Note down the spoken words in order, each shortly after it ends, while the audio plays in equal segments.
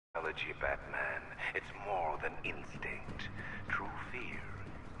psychology, Batman. It's more than instinct. True fear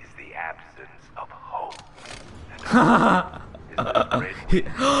is the absence of hope. And hope is the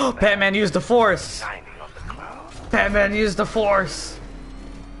red Batman used the Force. shining on the clouds. Batman used the Force.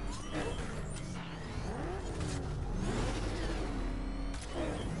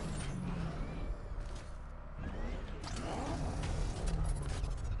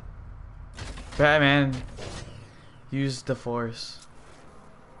 Batman used the Force.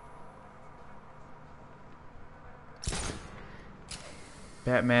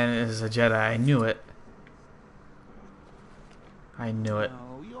 Batman is a Jedi. I knew it. I knew it.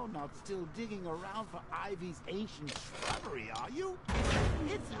 No, you're not still digging around for Ivy's ancient shrubbery, are you?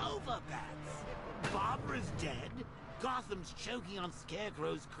 It's over, Bats. Barbara's dead, Gotham's choking on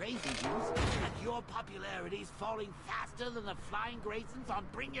Scarecrow's crazy juice, and your popularity's falling faster than the Flying Graysons on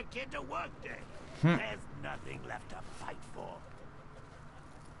Bring Your Kid to Work Day. There's nothing left to fight for.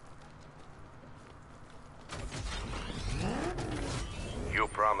 You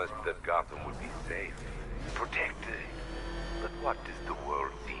promised that Gotham would be safe, protected. But what does the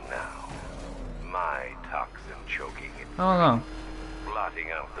world see now? My toxin choking it, I don't know.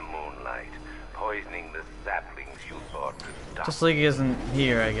 blotting out the moonlight, poisoning the saplings you thought could stop. Just like he isn't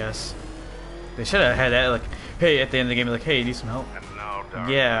here, I guess. They should have had that, like, hey, at the end of the game, like, hey, you need some help? And now, dark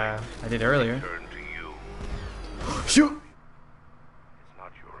Yeah, knight, I did earlier. turn to you. Shoot! It's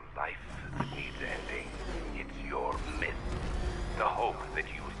not your life that needs ending. It's your myth. The hope that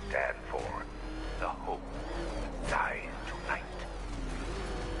you stand for. The hope dies tonight.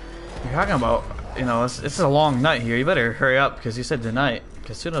 You're talking about, you know, it's a long night here. You better hurry up, because you said tonight.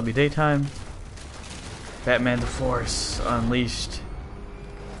 Because soon it'll be daytime. Batman the Force unleashed.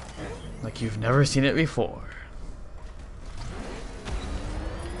 Like you've never seen it before.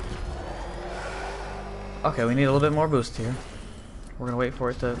 Okay, we need a little bit more boost here. We're gonna wait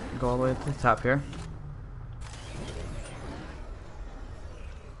for it to go all the way to the top here.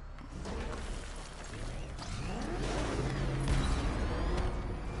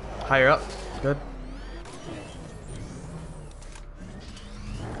 Higher up. Good.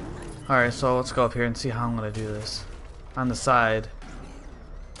 Alright, so let's go up here and see how I'm gonna do this. On the side.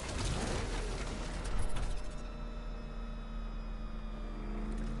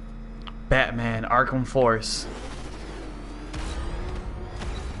 Batman, Arkham Force.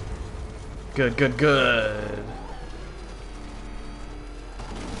 Good, good, good.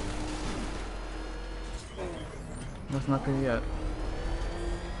 Nothing up here yet.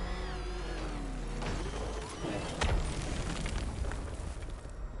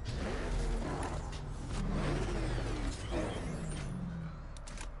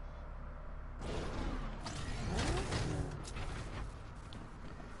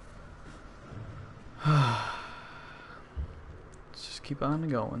 Let's just keep on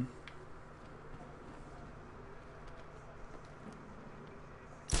going.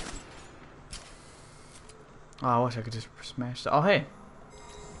 Oh, I wish I could just smash that. Oh, hey.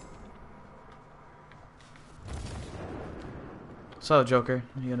 So, Joker,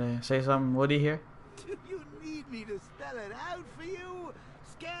 you gonna say something woody here? Do you need me to spell it out for you?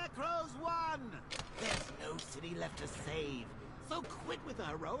 Scarecrow's won! There's no city left to save. So quit with the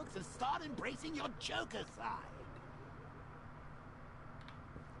heroics and start embracing your Joker side.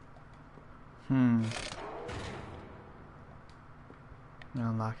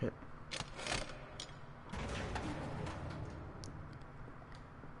 Unlock it.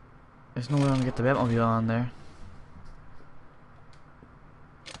 There's no way I'm gonna get the Batmobile on there.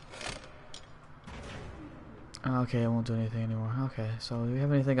 Okay, I won't do anything anymore. Okay, so do we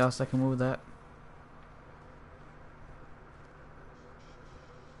have anything else that can move that?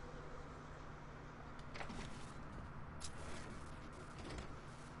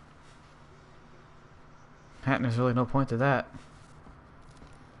 And there's really no point to that.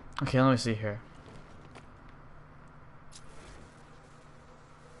 Okay, let me see here.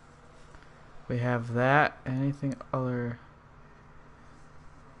 We have that. Anything other?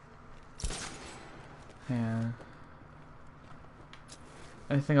 And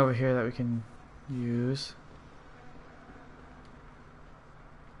anything over here that we can use?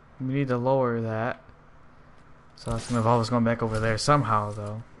 We need to lower that. So that's gonna involve us going back over there somehow,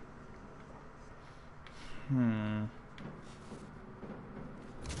 though.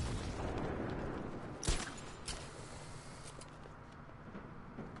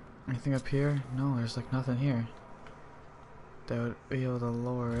 Anything up here? No, there's like nothing here that would be able to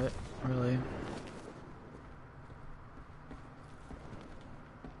lower it, really.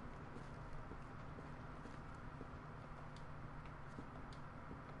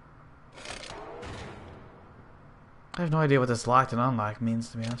 I have no idea what this locked and unlocked means,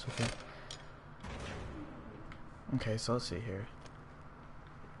 to be honest with you. Okay, so let's see here.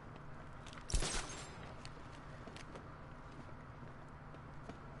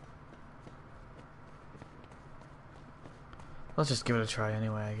 Let's just give it a try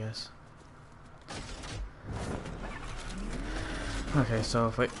anyway, I guess. Okay, so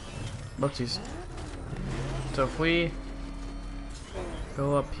if we... Whoopsies. So if we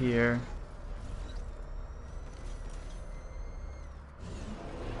go up here...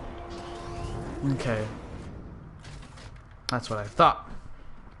 Okay. That's what I thought.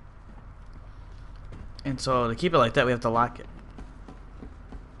 And so to keep it like that, we have to lock it.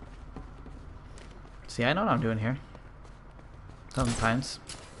 See, I know what I'm doing here. Sometimes.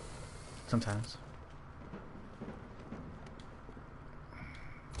 Sometimes.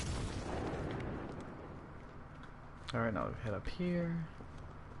 Alright, now we head up here.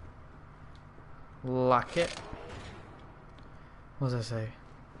 Lock it. What does that say?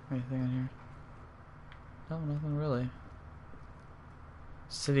 Anything in here? No, nothing really.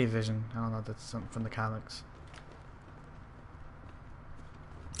 City Vision. I don't know if that's something from the comics.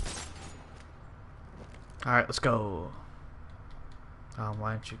 Alright, let's go.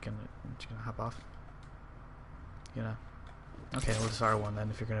 Why aren't you gonna hop off? You know. Okay, we'll just R1 then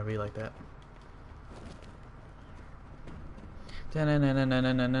if you're gonna be like that.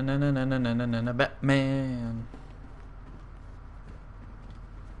 Batman.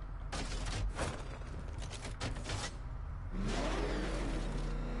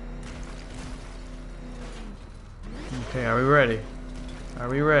 Okay, are we ready? Are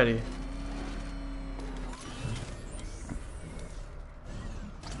we ready?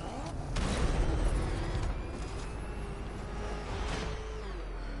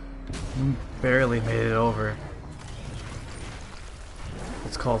 Barely made it over.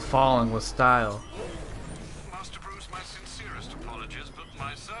 It's called falling with style. Master Bruce, my sincerest apologies, but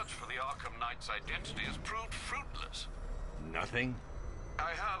my search for the Arkham Knight's identity has proved fruitless. Nothing?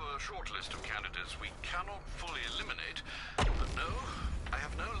 I have a short list of candidates we cannot fully eliminate, but no, I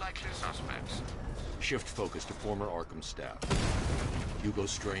have no likely suspects. Shift focus to former Arkham staff. Hugo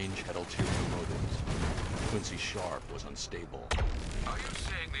Strange had ulterior motives. Quincy Sharp was unstable. Are you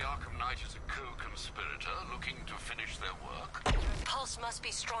saying the Arkham Knight is a co-conspirator looking to finish their work? Pulse must be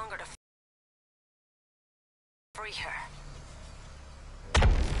stronger to free her.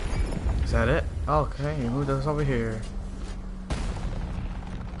 Is that it? Okay, you moved us over here.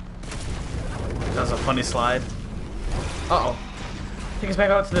 That was a funny slide. Uh-oh. Take us back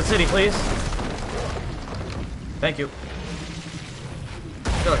out to the city, please. Thank you. I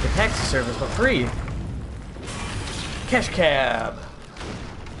feel like a taxi service, but free. Cash cab.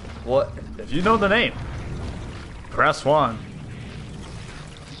 What? If you know the name, press 1.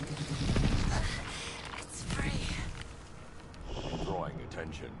 It's free. Drawing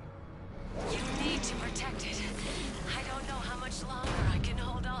attention. You need to protect it. I don't know how much longer I can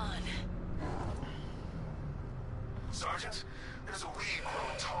hold on. Sergeant, there's a weed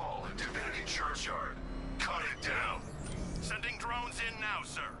growing tall in Divinity Churchyard. Cut it down. Sending drones in now,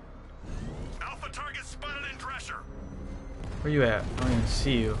 sir. Alpha target spotted in Drescher. Where you at? I don't even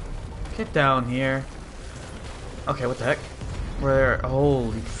see you. Get down here. Okay, what the heck? Where?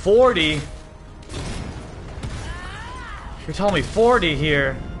 Holy 40! You're telling me 40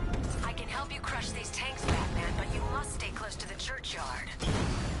 here. I can help you crush these tanks, Batman, but you must stay close to the churchyard.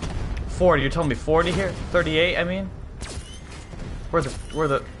 40, you're telling me 40 here? 38, I mean? Where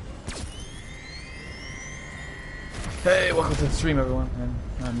the... Hey, welcome to the stream, everyone. And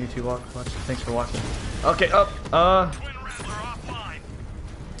on YouTube, watch. Thanks for watching. Okay, up,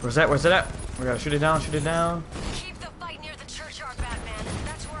 Where's it at? We gotta shoot it down, shoot it down. Keep the fight near the churchyard, Batman.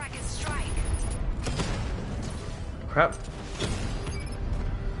 That's where I can strike. Crap.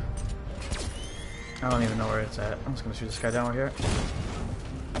 I don't even know where it's at. I'm just gonna shoot this guy down right here.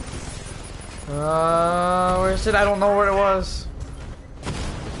 Where is it? I don't know where it was.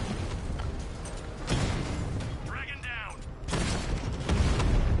 Dragon down.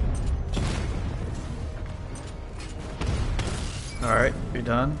 Alright, you're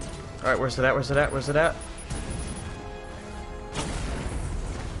done. Alright, where's it at? Where's it at? Where's it at?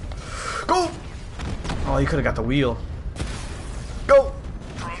 Go! Oh, you could have got the wheel. Go!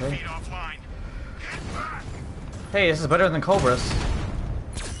 Okay. Feet offline. Get back. Hey, this is better than Cobra's.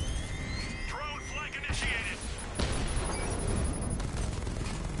 Drone flank initiated.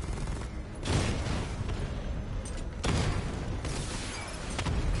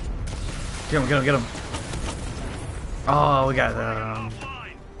 Get him, get him, get him. Oh, we got Offline.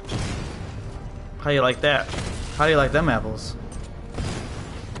 How do you like that? How do you like them apples?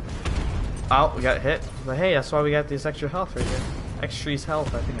 Oh, we got hit. But hey, that's why we got this extra health right here. Extre's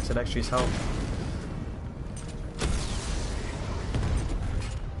health. I think I said extre's health.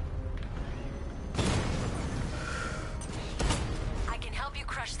 I can help you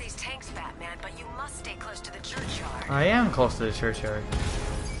crush these tanks, Batman, but you must stay close to the churchyard. I am close to the churchyard.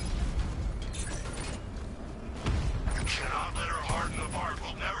 You cannot let her harden the bark.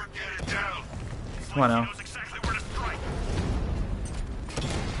 We'll never get it down. Come on now. He knows exactly where to strike.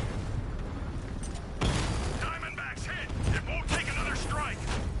 Diamondback's hit. It won't take another strike.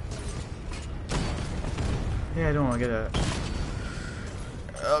 Yeah, I don't want to get it.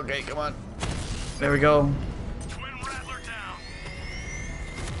 Okay, come on. There we go. Twin Rattler down.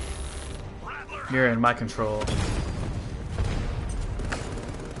 Rattler. You're in my control.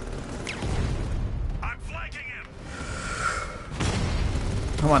 I'm flanking him.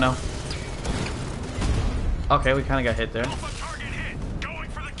 Come on now. Okay, we kind of got hit there. Alpha target hit. Going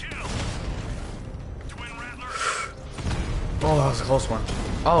for the kill. Twin Rattler. Oh, that was a close one.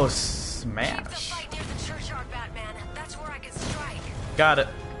 Oh, Keep the smash. fight near the churchyard, Batman. That's where I can strike. Got it.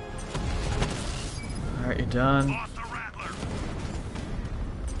 Alright, you're done. Lost the Rattler.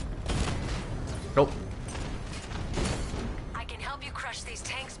 Nope. I can help you crush these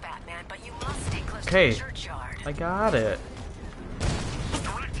tanks, Batman, but you must stay close Okay. to the churchyard. I got it.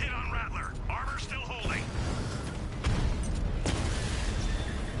 Direct hit on Rattler. Armor still holding.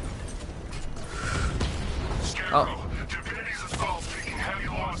 Scarecrow. Divinity's assault taking heavy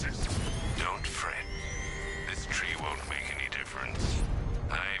losses. Don't fret. This tree won't make any difference.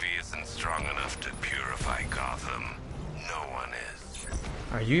 Ivy isn't strong enough to purify Gotham. No one is.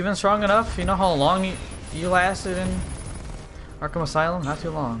 Are you even strong enough? You know how long you lasted in Arkham Asylum? Not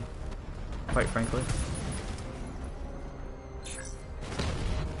too long. Quite frankly.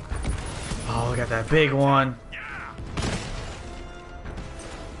 Oh, we got that big one. Yeah.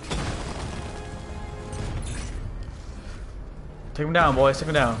 Take him down, boys. Take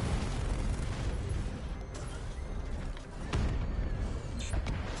him down.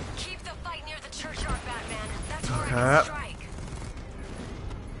 Keep the fight near the churchyard, Batman. That's where I Okay. can strike.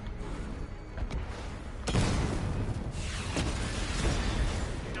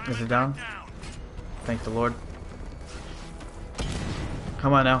 Is it down? Thank the Lord.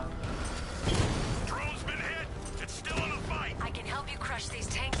 Come on now. Drone's been hit. It's still in a fight. I can help you crush these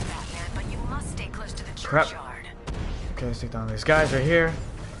tanks, Batman, but you must stay close to the Crap. churchyard. Okay, let's take down these guys right here.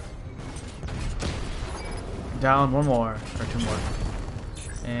 Down one more. Or two more.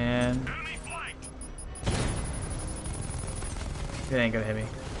 And Enemy flanked. it ain't gonna hit me.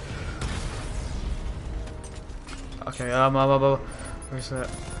 Okay, where's that?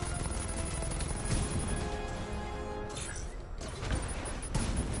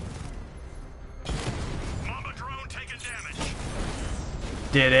 Mamba drone taking damage.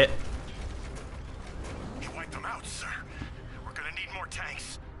 Did it. You wiped them out, sir. We're gonna need more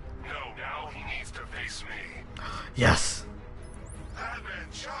tanks. No, now he needs to face me. Yes. Batman,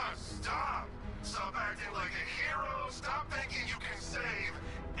 just stop. Stop acting like a hero. Stop thinking you can save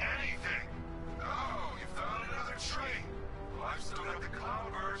anything. Oh, you found another tree. Well, I've still got the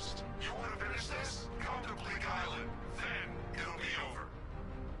cloudburst. You want to finish this? Come to Bleak Island. Then it'll be over.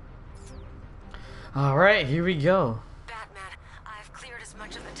 Alright, here we go. Batman, I've cleared as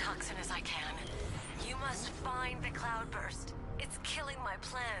much of the toxin as I can. You must find the cloudburst. It's killing my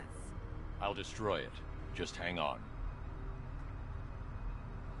plants. I'll destroy it. Just hang on.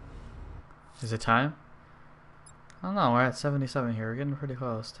 Is it time? I don't know, we're at 77 here. We're getting pretty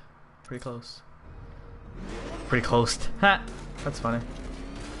close. Pretty close. Pretty close. Ha! That's funny.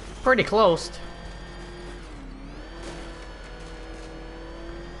 Pretty close.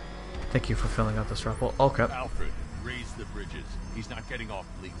 Thank you for filling out this rappel. Oh crap. Alfred, raise the bridges. He's not getting off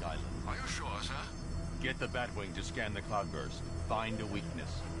Bleak Island. Are you sure, sir? Get the Batwing to scan the cloudburst. Find a weakness.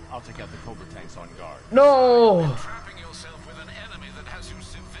 I'll take out the Cobra tanks on guard. No! Trapping yourself with an enemy that has you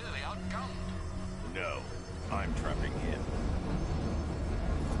severely outgunned. No, I'm trapping him.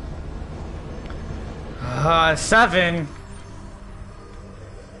 7.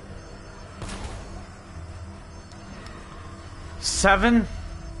 Seven?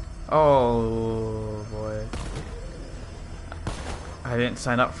 Oh boy. I didn't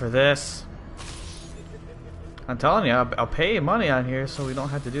sign up for this. I'm telling you, I'll pay money on here so we don't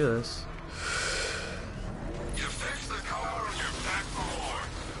have to do this. You fix the car and you're back for more.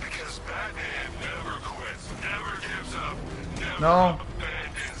 Because Batman never quits, never gives up, never No.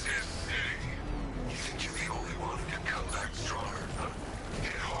 abandons his city. You think you're the only one who can come back stronger? Huh?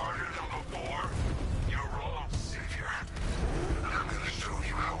 Hit harder than before? You're wrong, Savior. I'm gonna show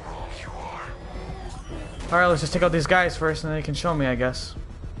you how wrong you are. Alright, let's just take out these guys first and then they can show me, I guess.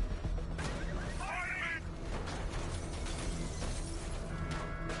 Fight me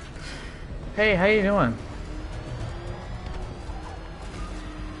Hey, how you doing?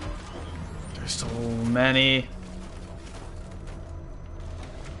 There's so many.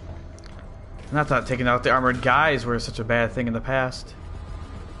 Not that taking out the armored guys were such a bad thing in the past.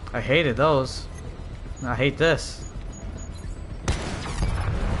 I hated those. I hate this.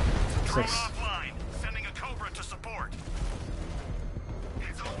 Drone offline. Sending a Cobra to support.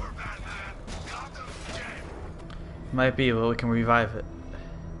 It's over, Batman. Gotham's dead. Might be, but we can revive it.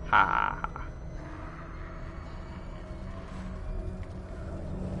 Ha.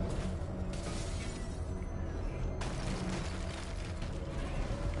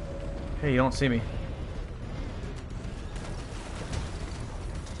 Hey, you don't see me.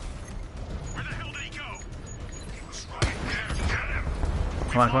 Where the hell did he go? He was right there. Get him.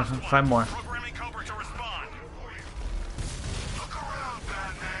 Come on, come on, find more. Programming Cobra to respond. Look around,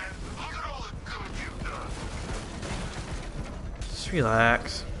 Batman. Look at all the good you've done. Just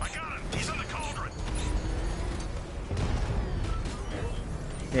relax. I got him. He's in the cauldron.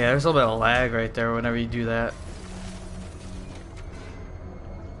 Yeah, there's a little bit of lag right there whenever you do that.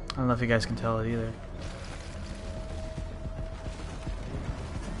 I don't know if you guys can tell it either.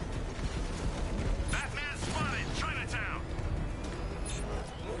 Batman spotted Chinatown.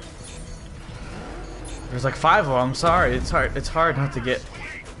 There's like 5 of them. Sorry, it's hard not to get.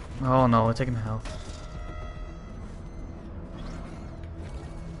 Oh no, we're taking health.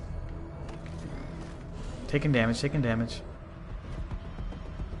 Taking damage, taking damage.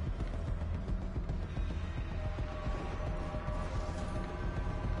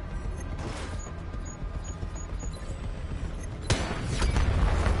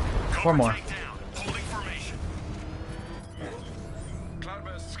 Four more. Takedown. Holding formation.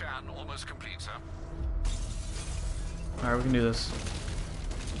 Cloudburst scan almost complete, sir. Alright, we can do this.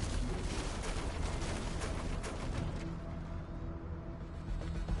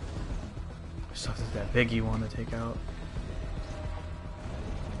 Stuff is that biggie one to take out.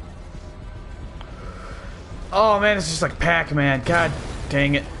 Oh man, it's just like Pac-Man. God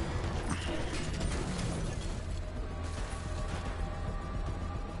dang it.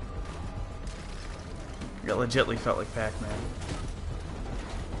 It legitly felt like Pac-Man.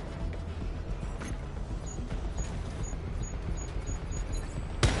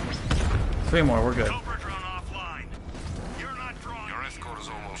 Three more, we're good. Cobra drone offline. You're not drawing. Your escort is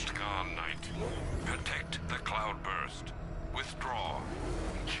almost gone, Knight. Protect the cloudburst. Withdraw.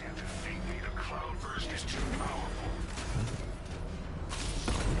 We can't defeat me. The Cloudburst is too powerful.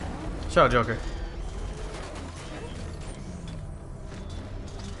 Show Joker.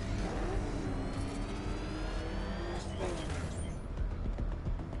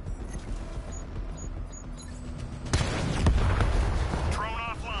 Drone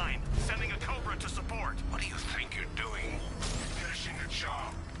offline. Sending a Cobra to support. What do you think you're doing? Finishing the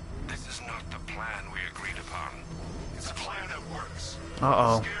job. This is not the plan we agreed upon. It's a plan that works.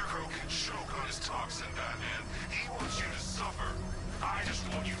 Uh-oh. Scarecrow can choke on his toxin, Batman. He wants you to suffer. I just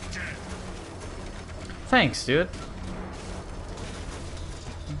want you dead. Thanks, dude.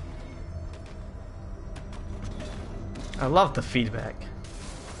 I love the feedback.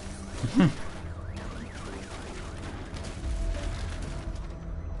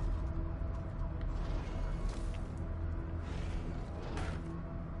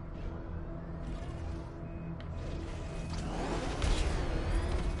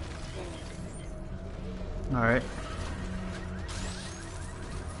 All right.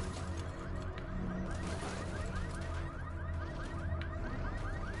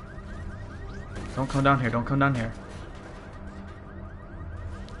 Don't come down here. Don't come down here.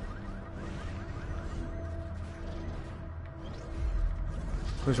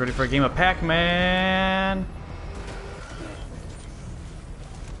 Who's ready for a game of Pac-Man?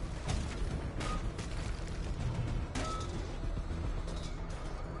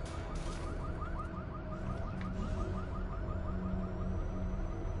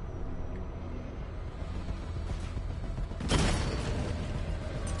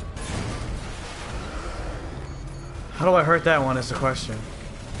 How do I hurt that one is the question.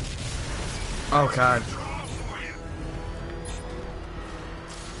 Oh god.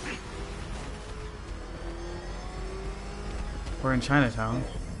 We're in Chinatown.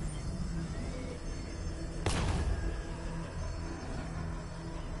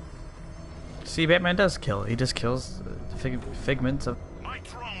 See, Batman does kill. He just kills figments of... My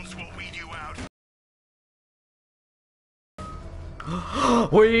drones will weed you out.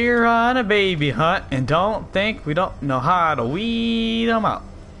 We're on a baby hunt and don't think we don't know how to weed them out.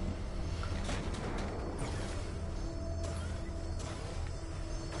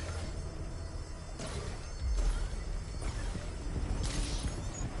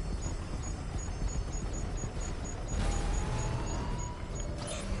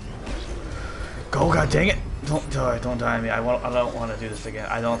 Oh god dang it! Don't die, don't die on me. I don't want to do this again.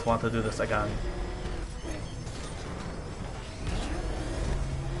 I don't want to do this again.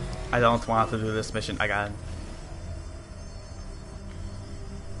 I don't want to do this mission again.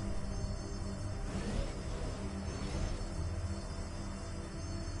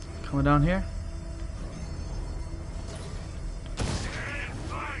 Coming down here?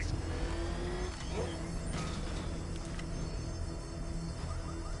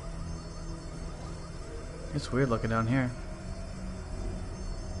 It's weird looking down here.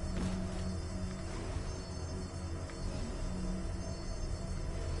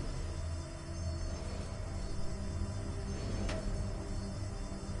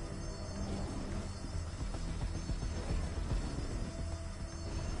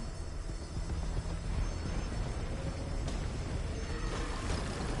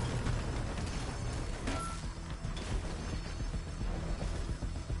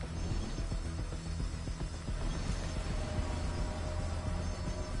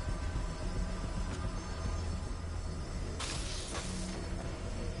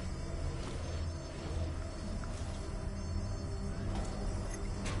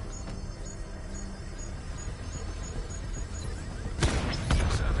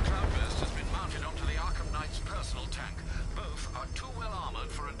 Sir, the Cloudburst has been mounted onto the Arkham Knight's personal tank. Both are too well armored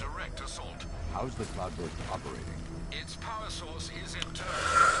for a direct assault. How's the Cloudburst operating? Its power source is internal.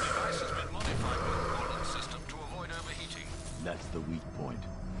 The device has been modified with a coolant system to avoid overheating. That's the weak point.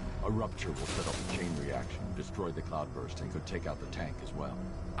 A rupture will set off a chain reaction, destroy the Cloudburst, and could take out the tank as well.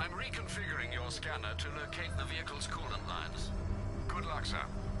 I'm reconfiguring your scanner to locate the vehicle's coolant lines. Good luck, sir.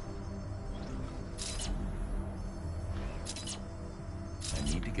 I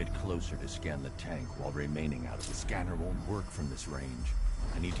need to get closer to scan the tank while remaining out of the scanner won't work from this range.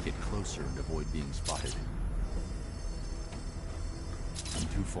 I need to get closer and avoid being spotted. I'm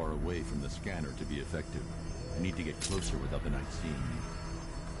too far away from the scanner to be effective. I need to get closer without the Knight seeing me.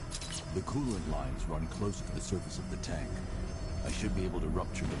 The coolant lines run close to the surface of the tank. I should be able to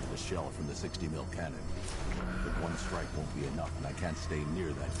rupture them with a shell from the 60mm cannon. But one strike won't be enough, and I can't stay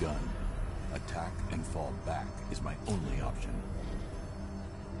near that gun. Attack and fall back is my only option.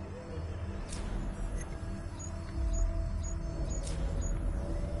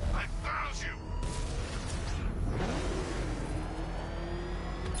 I found you!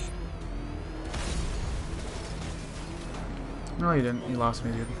 No, you didn't. You lost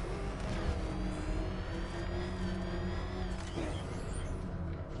me, dude.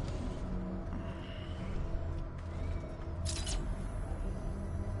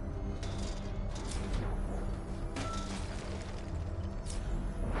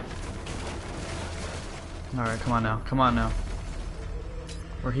 Alright, come on now. Come on now.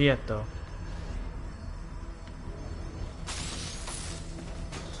 Where he at, though?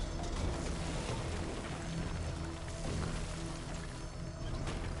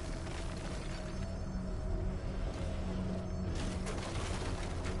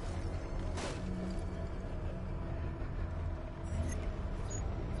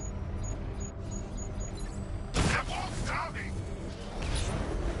 That won't stop me!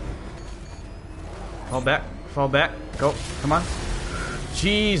 Fall back. Fall back. Go. Come on.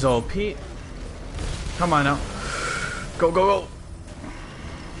 Jeez, oh, Pete. Come on now. Go, go, go.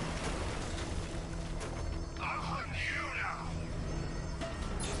 I'm hunting you now!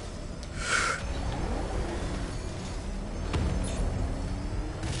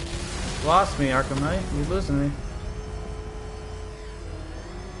 Lost me, Arkham Knight. You're losing me.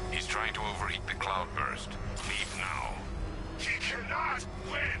 He's trying to overheat the Cloudburst. Leave now. He cannot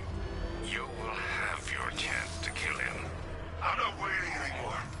win! You will have your chance to kill him. I'm not waiting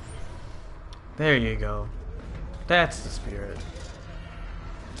anymore. There you go. That's the spirit.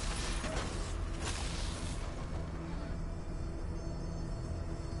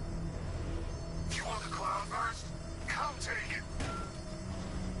 You want the Cloudburst? Come take it!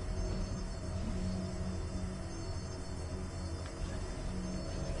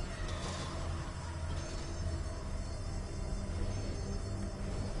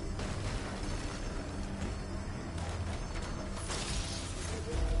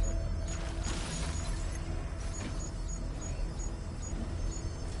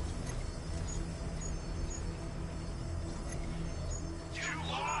 You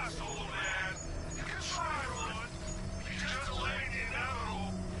lost, old man! You can try, Ron. You just delayed the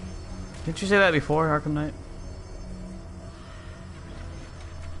inevitable. Didn't you say that before, Arkham Knight?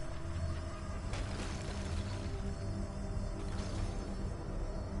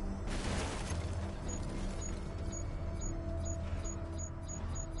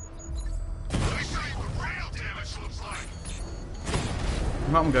 Let me show you what real damage looks like.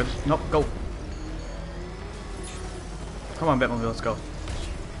 No, I'm good. Nope, go. Come on, Batmobile, let's go.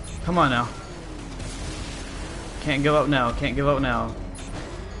 Come on now. Can't give up now. Can't give up now.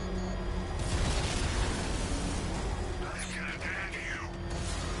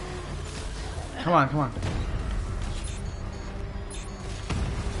 Come on, come on.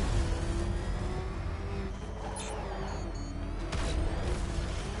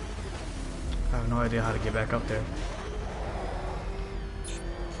 I have no idea how to get back up there.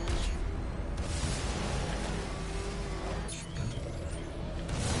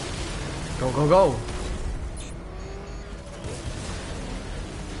 Go, go, go!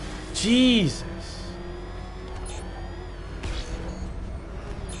 Jesus!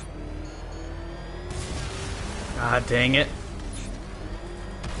 God dang it.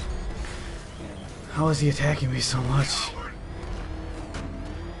 How is he attacking me so much?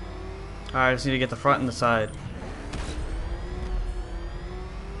 Alright, I just need to get the front and the side.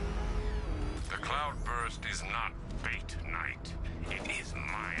 The cloudburst is not fate, Knight. It is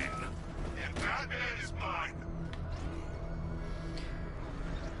mine. And Batman is mine.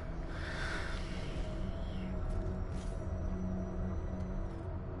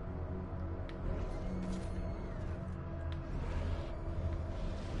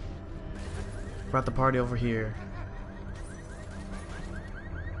 Brought the party over here.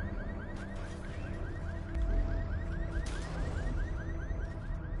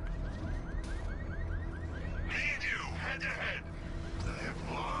 Me and you, head to head. I have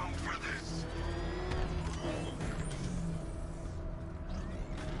longed for this.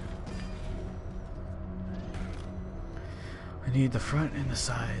 I need the front and the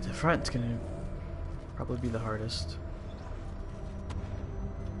side. The front's gonna probably be the hardest.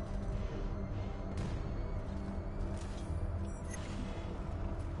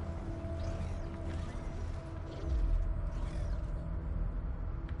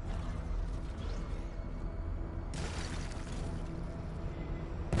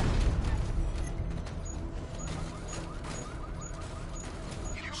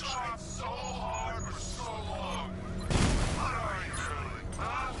 You tried so hard for so long. What are you really,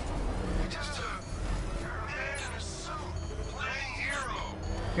 huh? You're just a man in a suit, playing hero.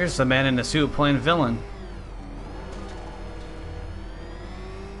 Here's the man in the suit playing villain.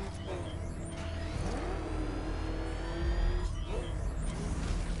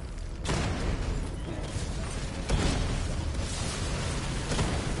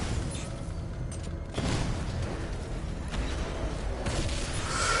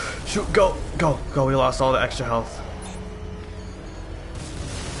 Shoot, go, go, go. We lost all the extra health.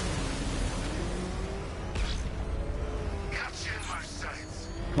 Got you in my sights.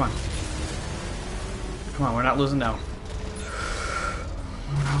 Come on. Come on, we're not losing now.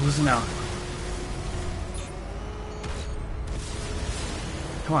 We're not losing now.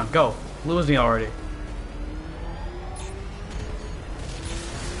 Come on, go. Lose me already.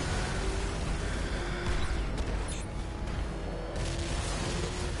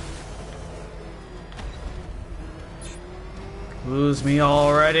 Lose me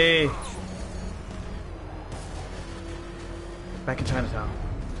already. Back in Chinatown.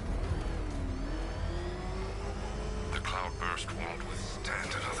 The cloudburst won't withstand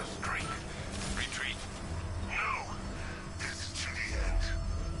another strike. Retreat. No, this is to the end.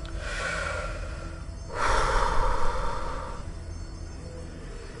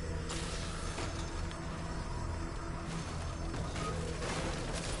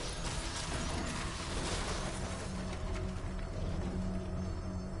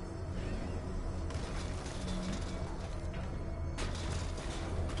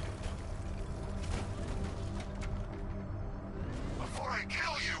 Before I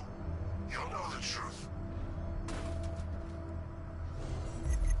kill you, you'll know the truth.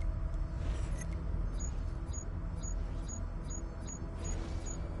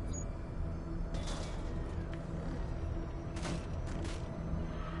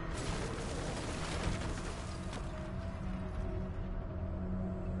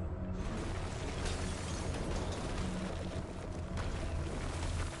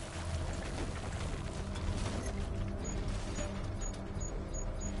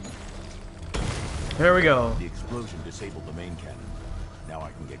 There we go. The explosion disabled the main cannon. Now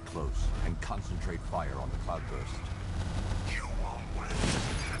I can get close and concentrate fire on the cloudburst. You won't win.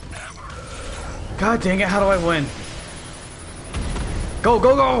 Ever. God dang it, how do I win? Go,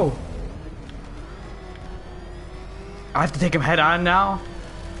 go, go! I have to take him head on now?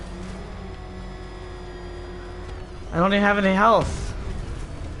 I don't even have any health.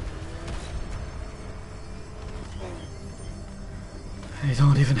 I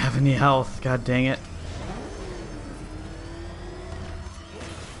don't even have any health, god dang it.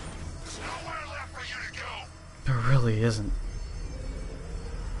 There's nowhere left for you to go. There really isn't.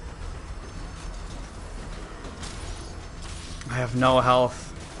 I have no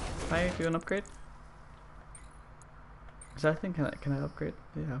health. Can I do an upgrade? Is that thing, can I upgrade?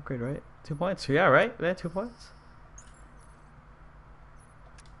 Yeah, upgrade, right? 2 points? Yeah, right? Yeah, 2 points.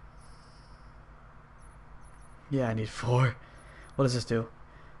 Yeah, I need 4. What does this do?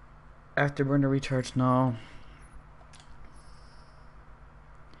 Afterburner recharge? No.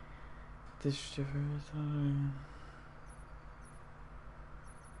 This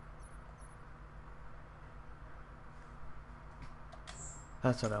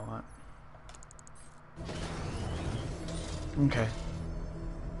that's what I want. Okay.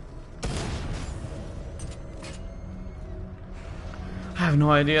 I have no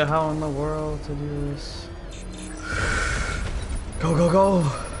idea how in the world to do this. Go, go, go!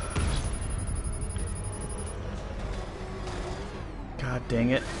 God dang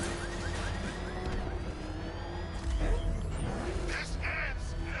it. This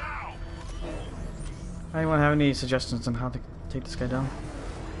ends now. Anyone have any suggestions on how to take this guy down?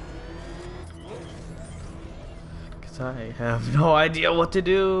 Because I have no idea what to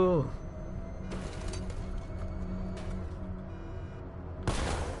do.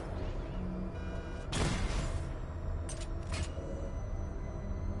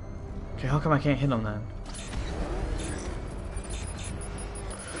 Okay, how come I can't hit him then?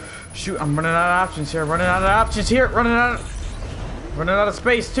 Shoot, I'm running out of options here. Running out of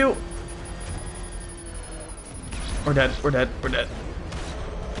space too. We're dead. We're dead. We're dead.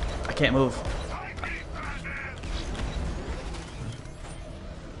 I can't move.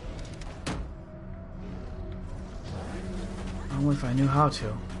 Only if I knew how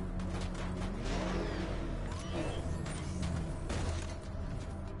to.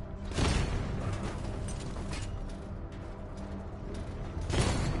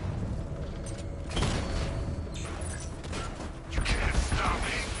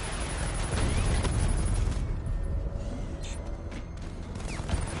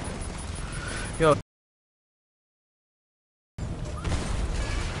 Yo.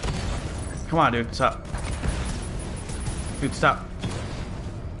 Come on, dude. Stop. Dude, stop.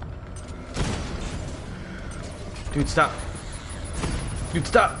 Dude, stop. Dude,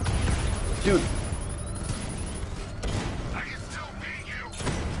 stop. Dude. I can still beat you.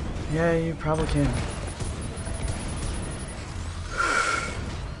 Yeah, you probably can.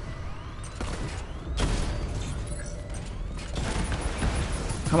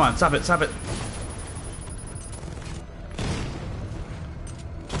 Come on, stop it, stop it.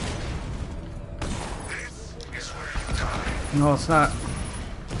 This is where you die. No, it's not.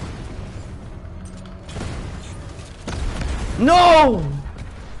 No!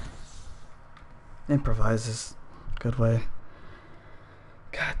 Improvises. Good way.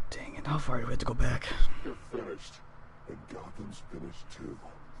 God dang it. How far do we have to go back? You're finished. And Gotham's finished too.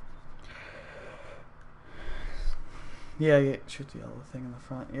 Yeah, shoot the yellow thing in the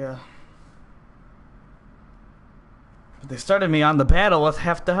front, yeah. But they started me on the battle with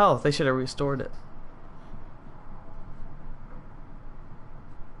half the health. They should have restored it.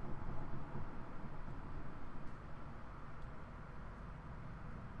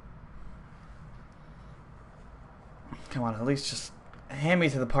 Come on, at least just hand me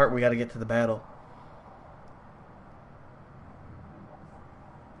to the part where we gotta get to the battle.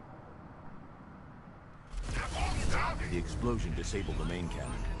 The explosion disabled the main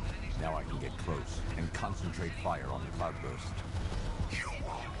cannon. Now I can get close and concentrate fire on the cloudburst.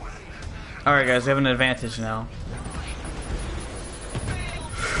 Alright guys, we have an advantage now.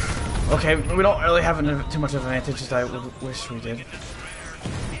 Okay, we don't really have too much of an advantage as I wish we did.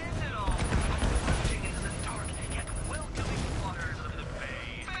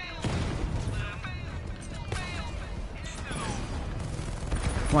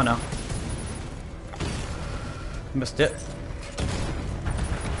 Come on now. Missed it.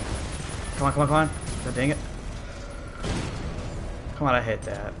 Come on, come on, come on. God dang it. Come on, I hit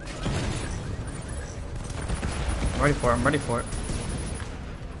that. I'm ready for it, I'm ready for it.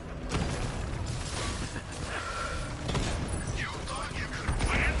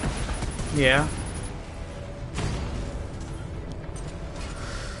 Yeah.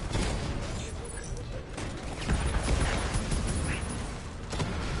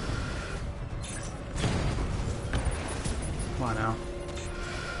 Come on now.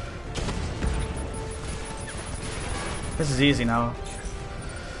 This is easy now.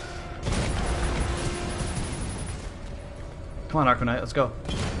 Come on, Arkham Knight, let's go.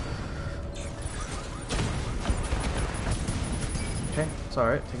 Okay, it's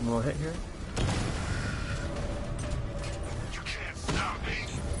alright. Taking a little hit here. You can't stop me.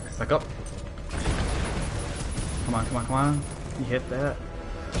 Back up. Come Come on, come on, come on. You hit that.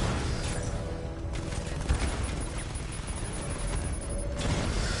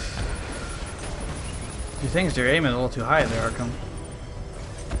 Two things, you're aiming a little too high there, Arkham.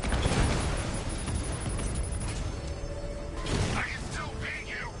 I can still beat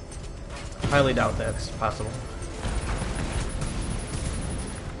you. Highly doubt that's possible.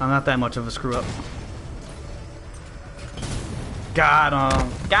 I'm not that much of a screw up. Got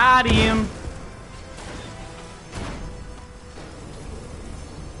him! Got him!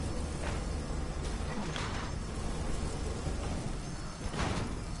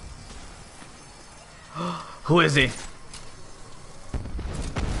 Who is he?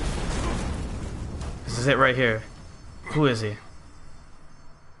 This is it right here. Who is he?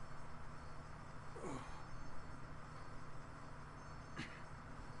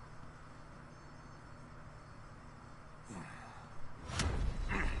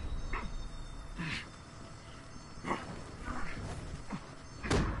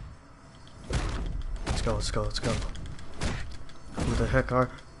 Let's go, let's go, let's go. Who the heck are...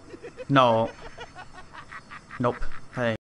 No. Nope. Hey.